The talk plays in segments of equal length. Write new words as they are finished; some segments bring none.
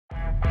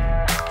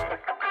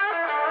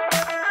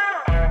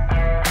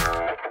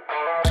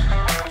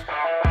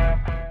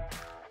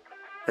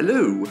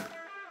Hello.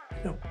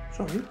 No,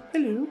 sorry.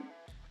 Hello.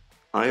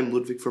 I am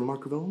Ludwik from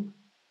Microvellum.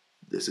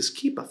 This is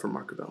Keeper from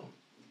Microvellum.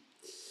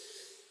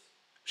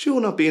 She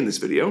will not be in this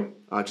video.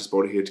 I just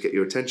brought her here to get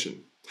your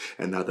attention.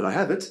 And now that I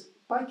have it,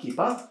 bye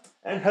Keeper.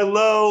 And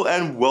hello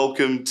and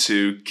welcome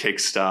to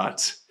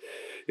Kickstart.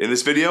 In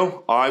this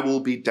video, I will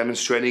be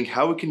demonstrating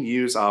how we can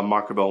use our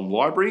Microvellum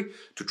library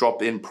to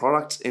drop in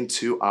products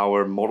into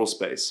our model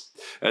space.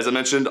 As I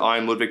mentioned,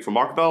 I'm Ludwik from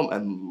Microvellum,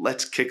 and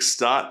let's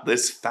kickstart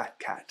this fat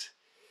cat.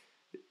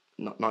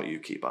 Not you,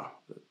 Keeper.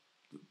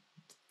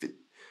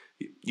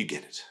 You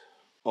get it.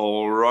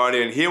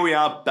 Alrighty, and here we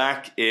are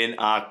back in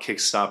our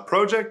Kickstart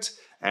project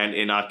and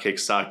in our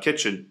Kickstart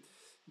kitchen.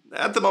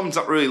 At the moment, it's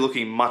not really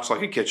looking much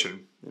like a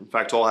kitchen. In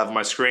fact, all I have on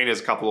my screen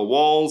is a couple of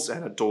walls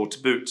and a door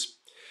to boot.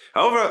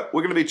 However,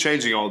 we're going to be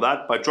changing all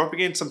that by dropping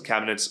in some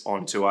cabinets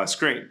onto our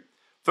screen.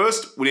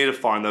 First, we need to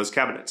find those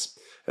cabinets.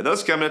 And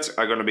those cabinets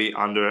are going to be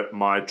under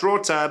my Drawer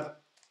tab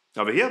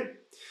over here.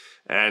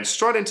 And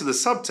straight into the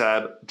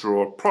sub-tab,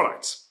 Drawer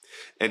Products.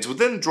 And it's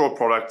within Drawer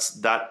Products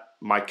that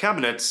my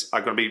cabinets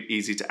are going to be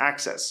easy to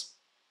access.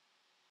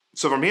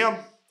 So from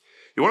here,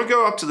 you want to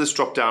go up to this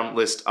drop-down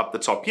list up the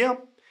top here.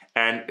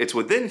 And it's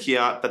within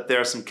here that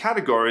there are some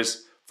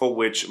categories for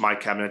which my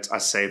cabinets are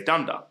saved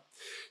under.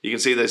 You can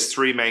see there's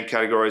three main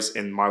categories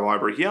in my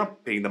library here,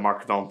 being the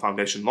Microvellum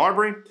Foundation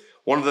Library,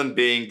 one of them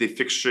being the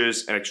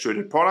Fixtures and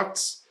Extruded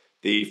Products,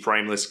 the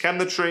Frameless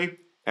Cabinetry,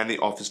 and the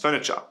Office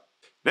Furniture.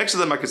 Next to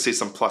them I can see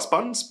some plus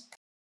buttons.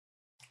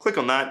 Click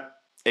on that,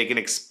 and you can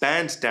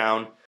expand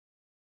down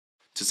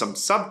to some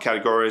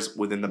subcategories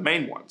within the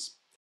main ones.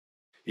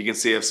 You can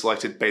see I've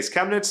selected base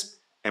cabinets,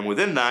 and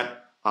within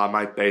that are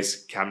my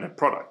base cabinet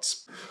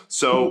products.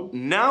 So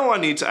now I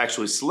need to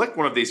actually select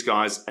one of these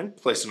guys and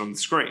place it on the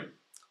screen.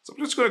 So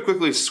I'm just going to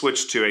quickly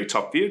switch to a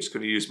top view. Just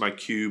going to use my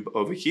cube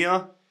over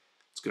here.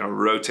 It's going to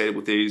rotate it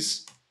with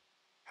these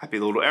happy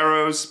little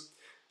arrows.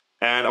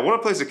 And I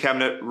want to place a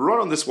cabinet right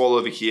on this wall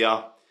over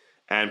here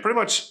and pretty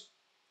much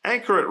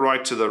anchor it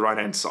right to the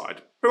right-hand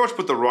side. Pretty much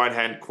put the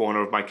right-hand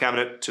corner of my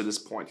cabinet to this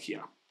point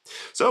here.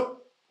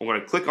 So I'm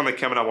going to click on the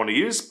cabinet I want to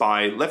use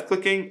by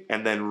left-clicking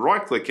and then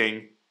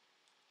right-clicking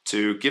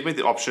to give me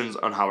the options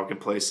on how I can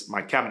place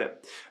my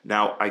cabinet.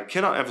 Now, I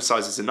cannot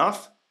emphasize this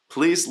enough.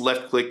 Please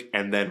left-click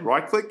and then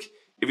right-click.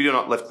 If you do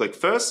not left-click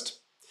first,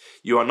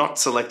 you are not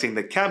selecting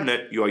the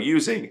cabinet you are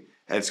using,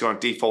 and it's going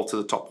to default to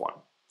the top one.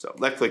 So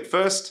left-click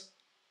first,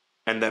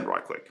 and then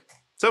right-click.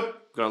 So I'm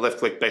going to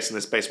left-click based on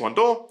this base one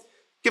door,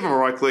 give them a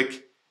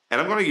right-click,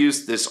 and I'm going to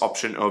use this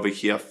option over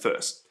here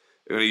first.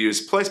 I'm going to use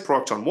Place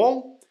Product on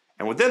Wall,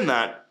 and within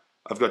that,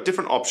 I've got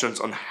different options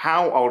on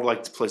how I would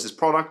like to place this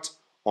product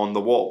on the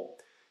wall.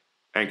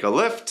 Anchor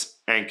left,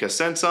 anchor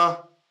center,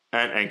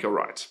 and anchor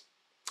right.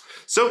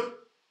 So,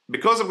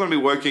 because I'm going to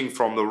be working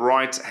from the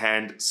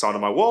right-hand side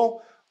of my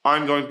wall,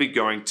 I'm going to be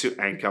going to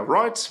anchor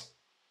right.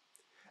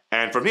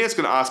 And from here, it's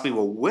going to ask me,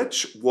 well,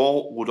 which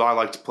wall would I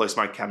like to place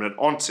my cabinet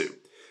onto?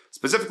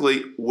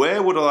 Specifically,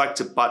 where would I like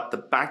to butt the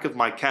back of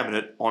my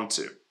cabinet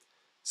onto?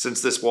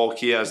 Since this wall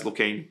here is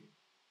looking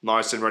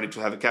nice and ready to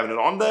have a cabinet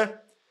on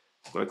there,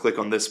 I'm going to click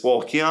on this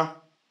wall here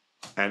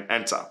and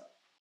enter.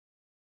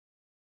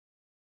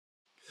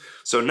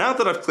 So now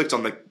that I've clicked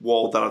on the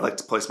wall that I'd like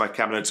to place my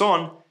cabinets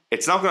on,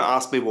 it's now going to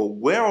ask me, well,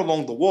 where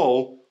along the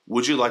wall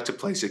would you like to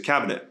place your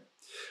cabinet?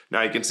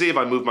 Now you can see if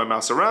I move my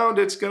mouse around,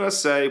 it's going to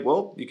say,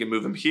 well, you can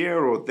move them here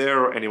or there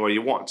or anywhere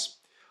you want.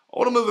 I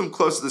want to move them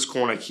close to this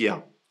corner here.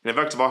 And in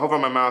fact, if I hover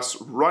my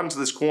mouse right into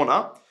this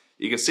corner,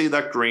 you can see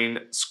that green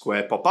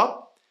square pop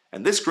up.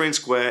 And this green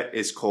square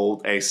is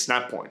called a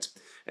snap point.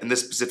 And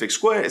this specific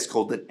square is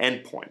called an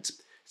end point.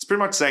 It's pretty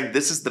much saying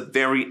this is the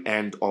very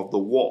end of the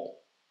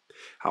wall.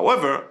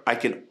 However, I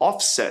can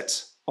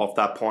offset off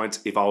that point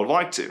if I would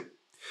like to.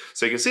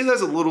 So you can see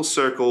there's a little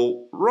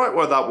circle right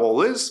where that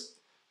wall is.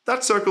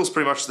 That circle is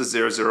pretty much the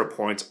 0, 0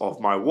 point of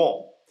my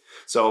wall.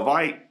 So if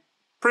I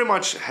pretty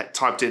much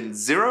typed in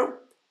 0,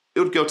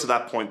 it would go to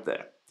that point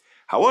there.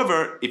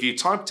 However, if you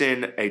typed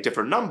in a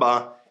different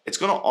number, it's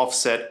going to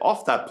offset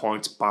off that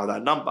point by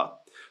that number.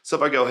 So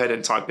if I go ahead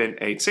and type in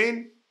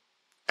 18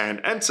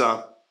 and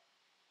enter,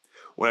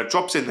 when it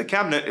drops in the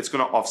cabinet, it's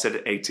going to offset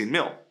at 18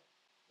 mil.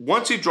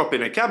 Once you drop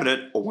in a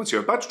cabinet, or once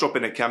you're about to drop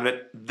in a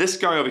cabinet, this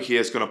guy over here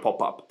is going to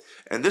pop up.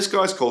 And this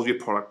guy is called your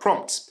product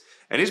prompts.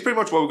 And he's pretty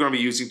much what we're going to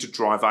be using to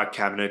drive our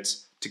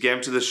cabinets to get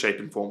them to the shape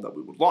and form that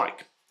we would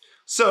like.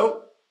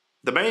 So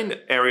the main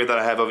area that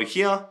I have over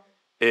here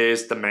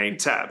is the main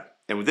tab.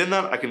 And within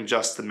that, I can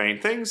adjust the main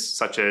things,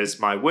 such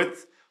as my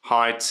width,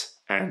 height,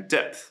 and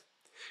depth.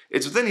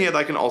 It's within here that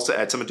I can also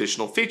add some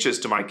additional features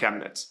to my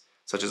cabinets,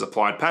 such as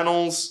applied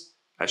panels,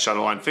 a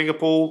shutterline finger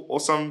pull, or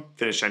some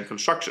finish end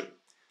construction.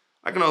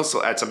 I can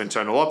also add some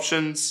internal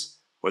options,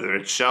 whether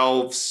it's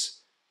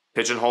shelves,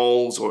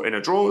 pigeonholes, or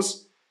inner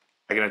drawers.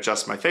 I can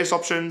adjust my face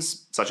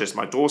options, such as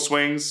my door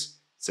swings.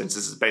 Since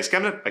this is a base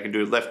cabinet, I can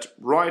do left,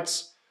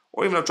 right,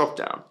 or even a drop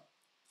down,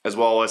 as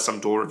well as some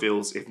door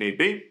reveals if need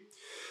be.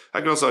 I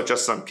can also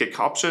adjust some kick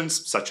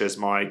options, such as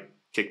my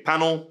kick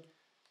panel,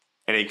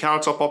 any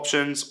countertop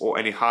options, or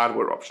any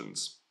hardware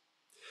options.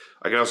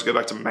 I can also go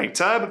back to main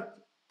tab,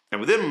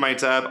 and within my main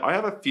tab, I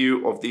have a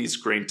few of these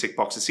green tick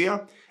boxes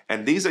here,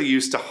 and these are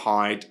used to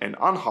hide and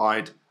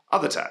unhide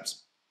other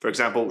tabs. For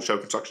example, show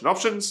construction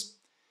options.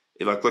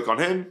 If I click on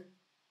him,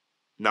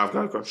 now I've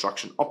got a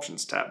construction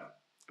options tab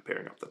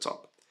appearing up the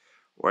top,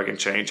 where I can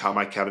change how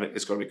my cabinet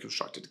is going to be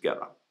constructed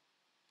together.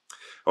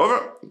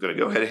 However, I'm going to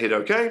go ahead and hit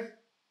OK,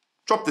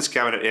 drop this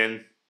cabinet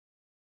in,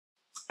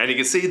 and you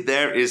can see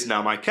there is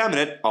now my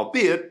cabinet,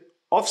 albeit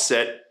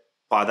offset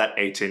by that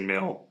 18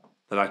 mil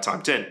that I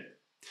typed in.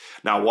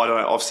 Now, why do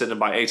I offset them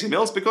by 18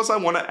 mils? Because I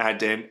want to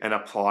add in an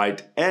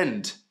applied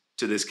end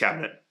to this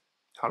cabinet.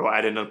 How do I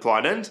add in an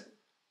applied end?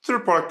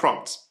 Through product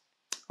prompts.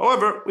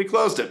 However, we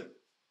closed him,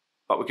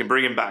 but we can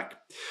bring him back.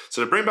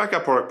 So to bring back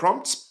our product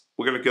prompts,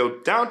 we're going to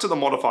go down to the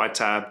Modify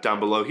tab down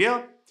below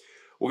here.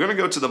 We're going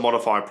to go to the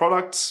Modify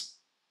Products,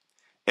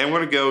 and we're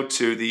going to go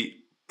to the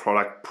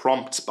Product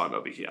Prompts button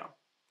over here.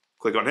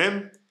 Click on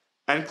him,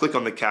 and click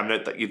on the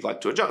cabinet that you'd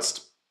like to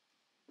adjust.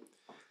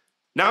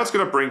 Now it's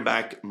going to bring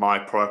back my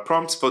product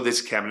prompts for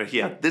this cabinet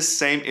here, this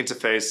same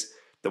interface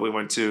that we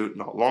went to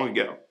not long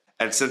ago.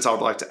 And since I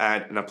would like to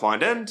add an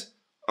applied end,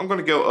 I'm going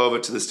to go over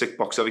to this tick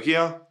box over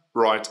here,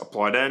 write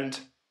applied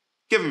end,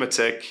 give him a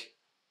tick,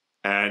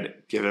 and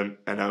give him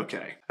an OK.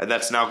 And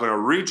that's now going to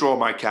redraw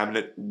my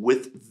cabinet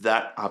with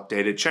that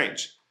updated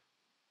change.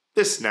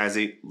 This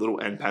snazzy little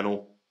end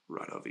panel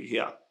right over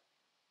here.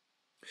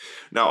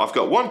 Now I've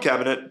got one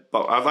cabinet,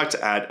 but I'd like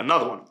to add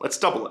another one. Let's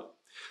double it.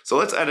 So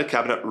let's add a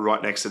cabinet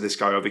right next to this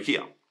guy over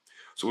here.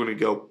 So we're going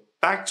to go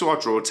back to our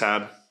drawer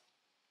tab.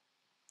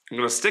 I'm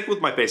going to stick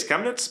with my base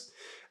cabinets,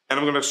 and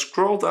I'm going to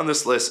scroll down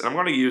this list, and I'm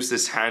going to use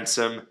this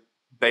handsome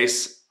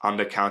base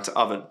under counter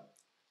oven.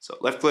 So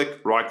left click,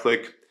 right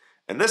click,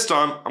 and this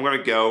time I'm going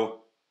to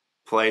go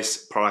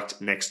place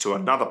product next to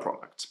another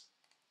product.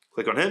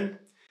 Click on him,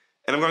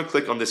 and I'm going to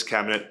click on this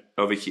cabinet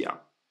over here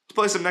to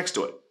place him next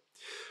to it.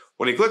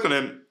 When you click on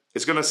him,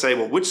 it's going to say,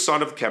 well, which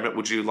side of the cabinet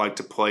would you like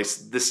to place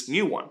this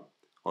new one?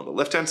 On the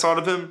left-hand side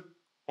of him,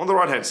 on the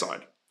right-hand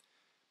side.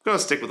 I'm going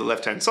to stick with the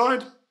left-hand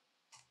side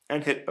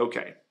and hit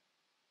OK.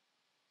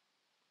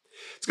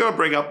 It's going to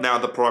bring up now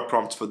the product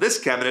prompts for this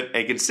cabinet,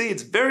 and you can see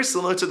it's very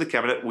similar to the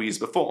cabinet we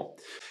used before.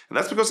 And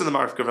that's because in the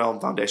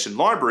Microvellum Foundation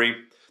library,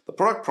 the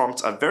product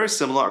prompts are very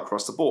similar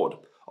across the board.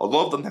 A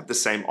lot of them have the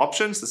same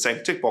options, the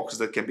same tick boxes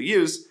that can be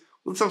used,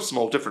 with some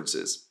small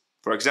differences.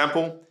 For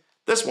example,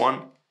 this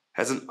one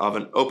has an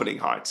oven opening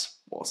height,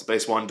 whilst the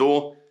base one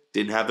door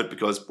didn't have it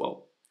because,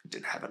 well, it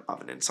didn't have an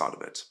oven inside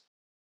of it.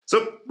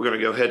 So we're going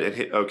to go ahead and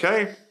hit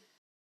OK.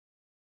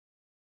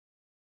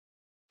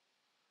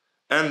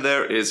 And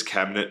there is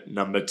cabinet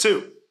number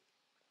 2.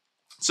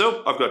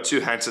 So I've got two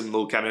handsome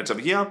little cabinets over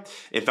here.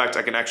 In fact,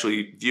 I can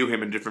actually view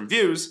him in different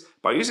views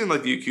by using the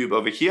view cube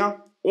over here,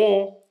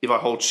 or if I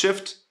hold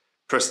shift,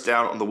 press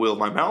down on the wheel of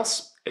my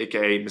mouse,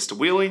 aka Mr.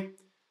 Wheelie,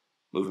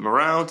 move him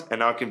around, and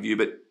now I can view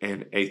it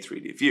in a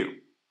 3D view.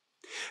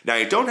 Now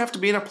you don't have to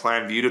be in a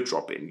plan view to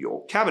drop in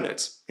your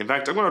cabinets. In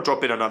fact, I'm going to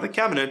drop in another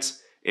cabinet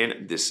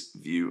in this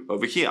view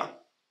over here.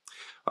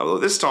 Although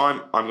this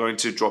time, I'm going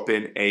to drop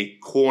in a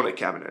corner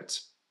cabinet.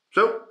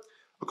 So,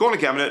 a corner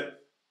cabinet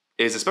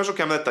is a special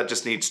cabinet that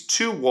just needs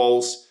 2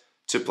 walls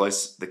to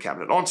place the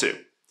cabinet onto.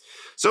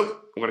 So,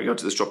 I'm going to go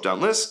to this drop-down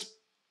list.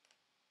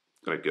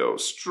 I'm going to go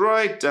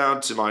straight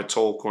down to my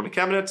tall corner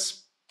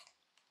cabinets.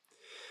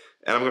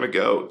 And I'm going to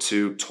go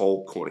to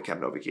tall corner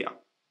cabinet over here.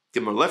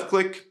 Give them a left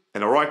click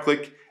and a right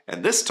click.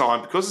 And this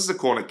time, because it's a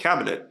corner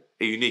cabinet,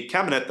 a unique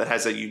cabinet that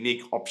has a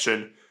unique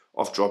option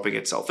of dropping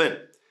itself in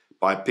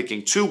by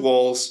picking 2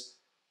 walls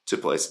to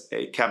place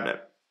a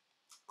cabinet.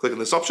 Click on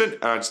this option,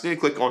 and I just need to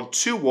click on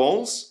 2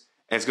 walls,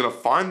 and it's going to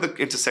find the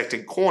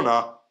intersecting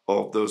corner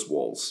of those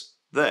walls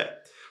there.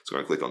 So I'm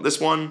going to click on this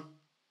one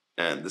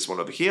and this one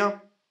over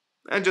here,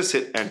 and just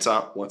hit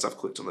enter once I've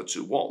clicked on the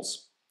 2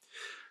 walls.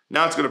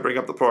 Now it's going to bring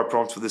up the product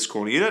prompt for this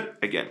corner unit.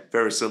 Again,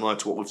 very similar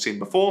to what we've seen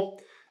before.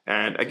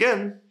 And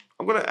again,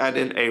 I'm going to add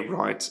in a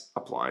right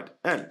applied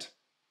end.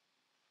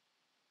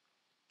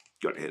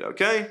 Go ahead and hit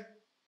OK.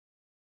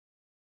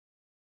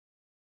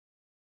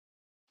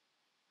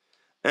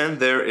 And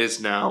there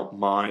is now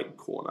my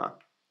corner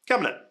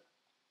cabinet.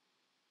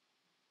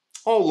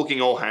 All looking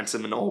all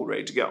handsome and all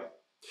ready to go.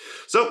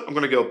 So I'm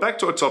going to go back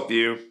to our top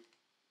view,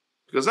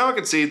 because now I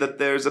can see that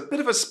there's a bit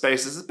of a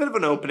space, there's a bit of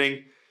an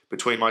opening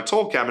between my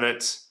tall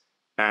cabinet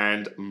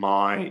and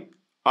my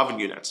oven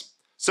unit.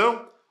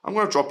 So I'm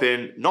going to drop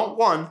in not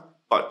 1,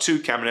 but 2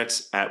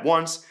 cabinets at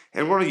once,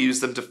 and we're going to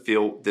use them to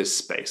fill this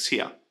space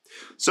here.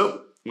 So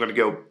I'm going to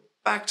go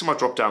back to my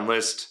drop-down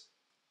list.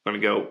 I'm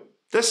going to go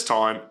this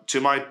time to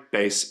my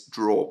base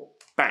drawer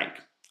bank,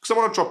 because I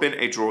want to drop in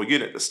a drawer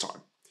unit this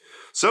time.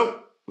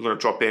 So I'm going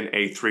to drop in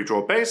a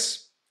 3-drawer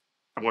base.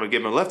 I'm going to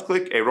give them a left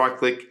click, a right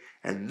click,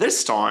 and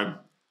this time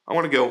I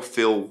want to go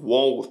fill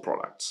wall with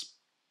products.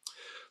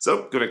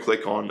 So I'm going to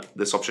click on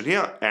this option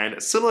here,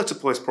 and similar to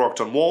place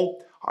product on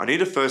wall, I need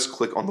to first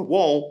click on the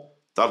wall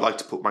that I'd like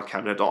to put my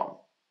cabinet on.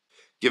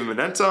 Give them an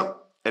enter,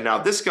 and now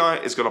this guy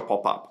is going to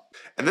pop up.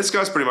 And this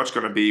guy's pretty much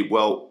going to be,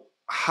 well,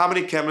 how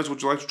many cabinets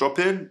would you like to drop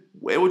in?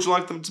 Where would you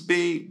like them to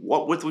be?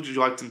 What width would you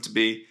like them to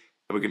be?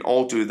 And we can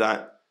all do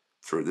that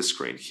through the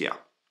screen here.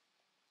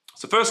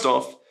 So first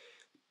off,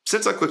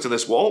 since I clicked on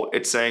this wall,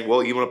 it's saying,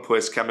 well, you want to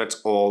place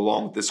cabinets all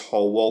along this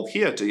whole wall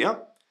here, do you?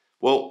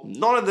 Well,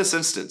 not in this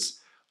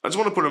instance. I just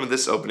want to put them in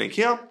this opening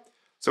here.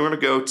 So I'm going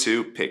to go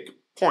to pick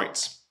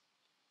points.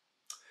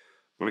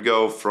 I'm going to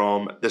go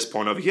from this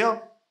point over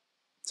here.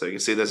 So you can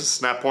see there's a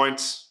snap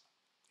point.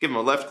 Give him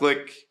a left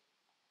click.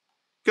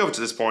 Go over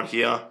to this point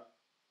here.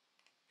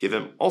 Give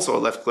him also a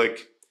left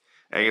click.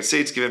 And you can see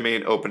it's giving me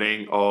an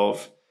opening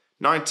of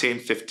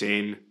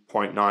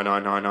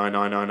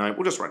 1915.9999999.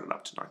 We'll just round it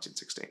up to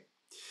 1916.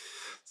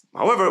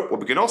 However, what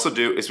we can also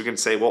do is we can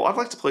say, well, I'd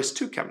like to place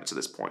 2 cabinets at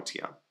this point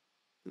here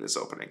in this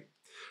opening.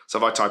 So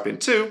if I type in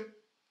 2,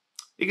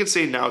 you can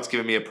see now it's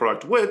giving me a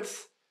product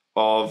width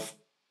of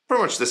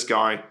pretty much this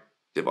guy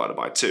divided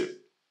by 2.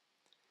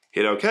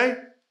 Hit OK.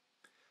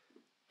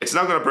 It's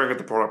now going to bring up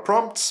the product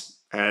prompts,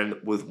 and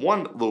with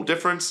one little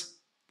difference,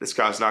 this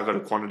guy's now got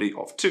a quantity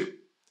of 2.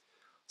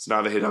 So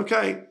now if I hit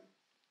OK,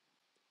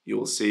 you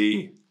will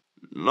see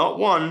not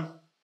 1,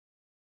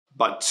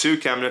 but 2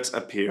 cabinets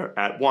appear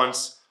at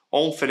once,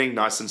 all fitting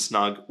nice and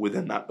snug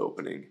within that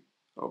opening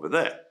over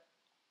there.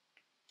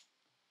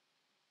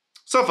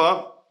 So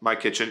far, my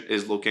kitchen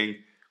is looking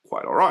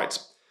quite alright,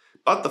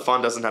 but the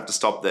fun doesn't have to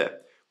stop there.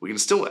 We can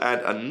still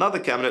add another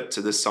cabinet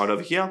to this side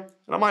over here,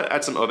 and I might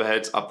add some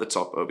overheads up the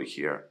top over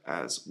here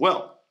as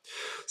well.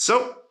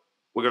 So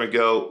we're going to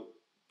go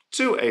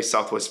to a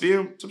southwest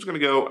view. So I'm just going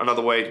to go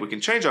another way we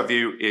can change our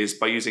view is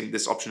by using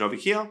this option over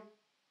here,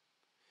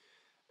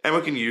 and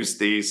we can use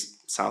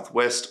these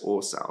southwest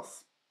or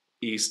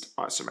southeast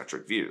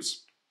isometric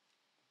views.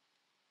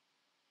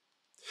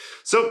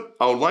 So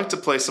I would like to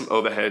place some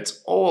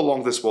overheads all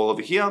along this wall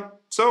over here.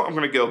 So I'm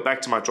going to go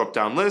back to my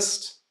drop-down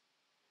list.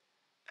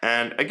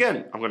 And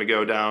again, I'm going to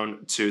go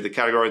down to the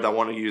category that I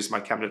want to use my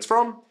cabinets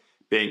from,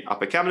 being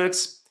upper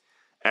cabinets.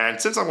 And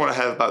since I want to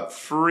have about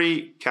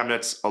 3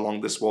 cabinets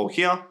along this wall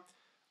here, I'm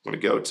going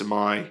to go to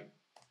my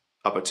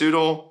upper 2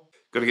 door,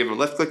 going to give them a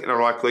left click and a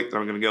right click, and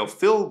I'm going to go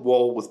fill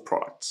wall with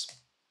products.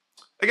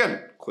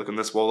 Again, click on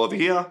this wall over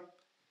here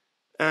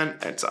and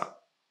enter.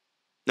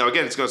 Now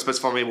again, it's going to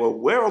specify me, well,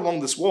 where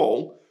along this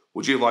wall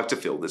would you like to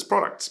fill this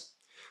product?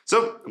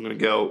 So I'm going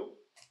to go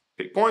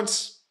pick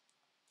points.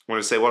 I'm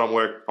going to say what I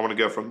want to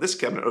go from this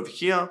cabinet over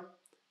here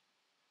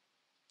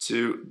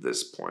to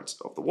this point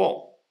of the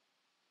wall.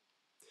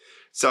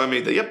 It's telling me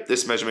that, yep,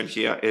 this measurement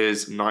here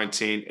is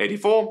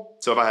 1984.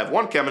 So if I have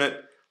one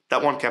cabinet,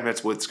 that one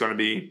cabinet's width is going to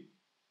be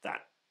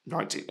that,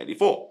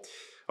 1984.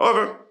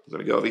 However, I'm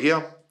going to go over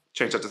here,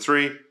 change that to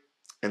 3,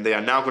 and they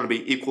are now going to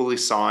be equally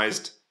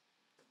sized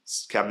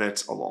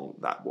cabinets along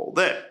that wall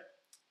there.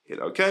 Hit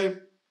OK.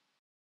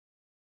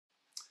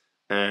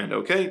 And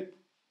OK.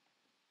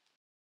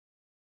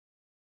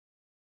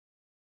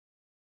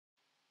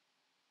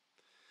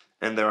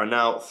 And there are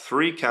now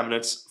 3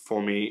 cabinets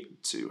for me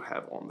to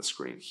have on the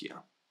screen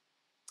here.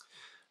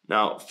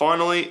 Now,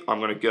 finally, I'm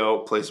going to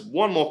go place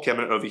one more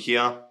cabinet over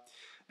here,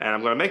 and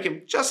I'm going to make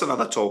him just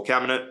another tall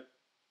cabinet.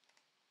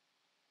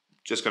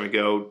 Just going to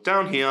go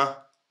down here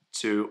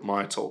to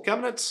my tall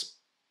cabinets.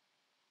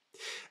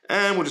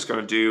 And we're just going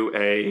to do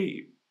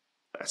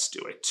let's do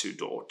a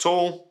 2-door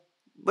tall.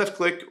 Left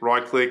click,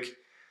 right click,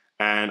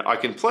 and I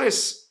can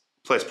place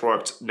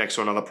product next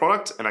to another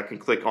product, and I can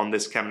click on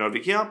this cabinet over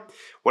here.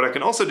 What I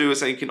can also do is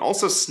that you can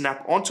also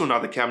snap onto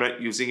another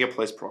cabinet using a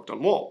place product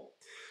on wall.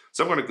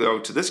 So I'm going to go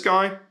to this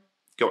guy,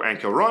 go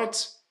anchor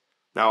right.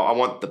 Now I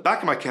want the back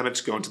of my cabinet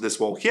to go into this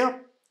wall here.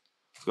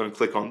 I'm going to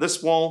click on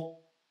this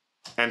wall,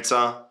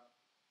 enter,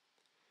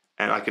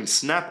 and I can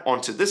snap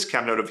onto this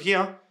cabinet over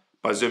here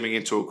by zooming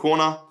into a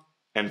corner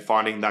and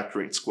finding that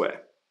green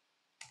square.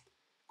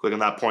 Click on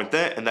that point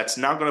there, and that's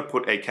now going to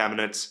put a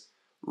cabinet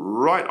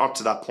right up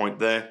to that point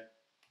there.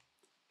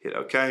 Hit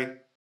OK.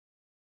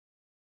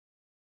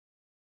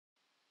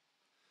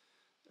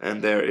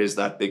 And there is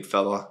that big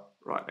fella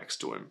right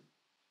next to him.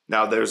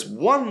 Now there's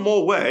one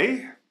more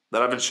way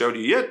that I haven't showed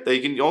you yet that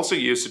you can also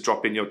use to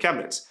drop in your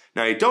cabinets.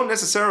 Now you don't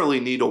necessarily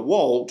need a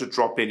wall to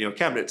drop in your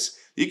cabinets.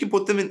 You can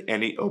put them in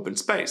any open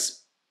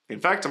space. In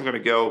fact, I'm going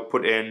to go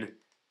put in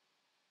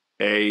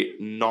a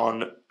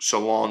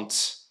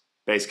nonchalant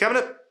base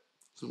cabinet.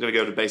 So I'm going to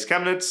go to base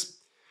cabinets.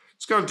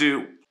 It's going to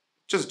do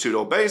just a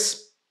 2-door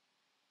base.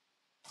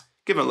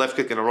 Give it a left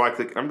click and a right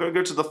click. I'm going to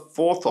go to the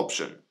 4th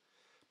option.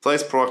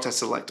 Place product as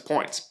select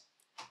point.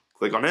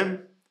 Click on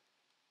him.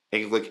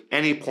 And you can click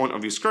any point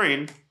of your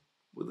screen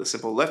with a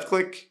simple left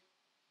click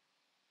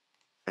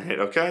and hit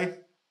OK.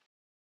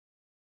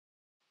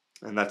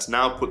 And that's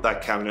now put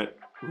that cabinet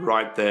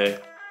right there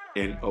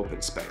in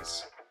open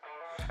space.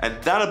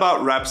 And that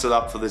about wraps it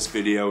up for this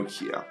video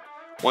here.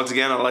 Once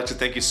again, I'd like to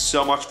thank you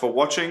so much for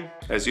watching.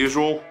 As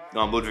usual,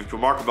 I'm Ludwik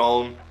from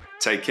Microvellum.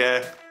 Take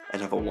care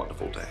and have a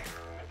wonderful day.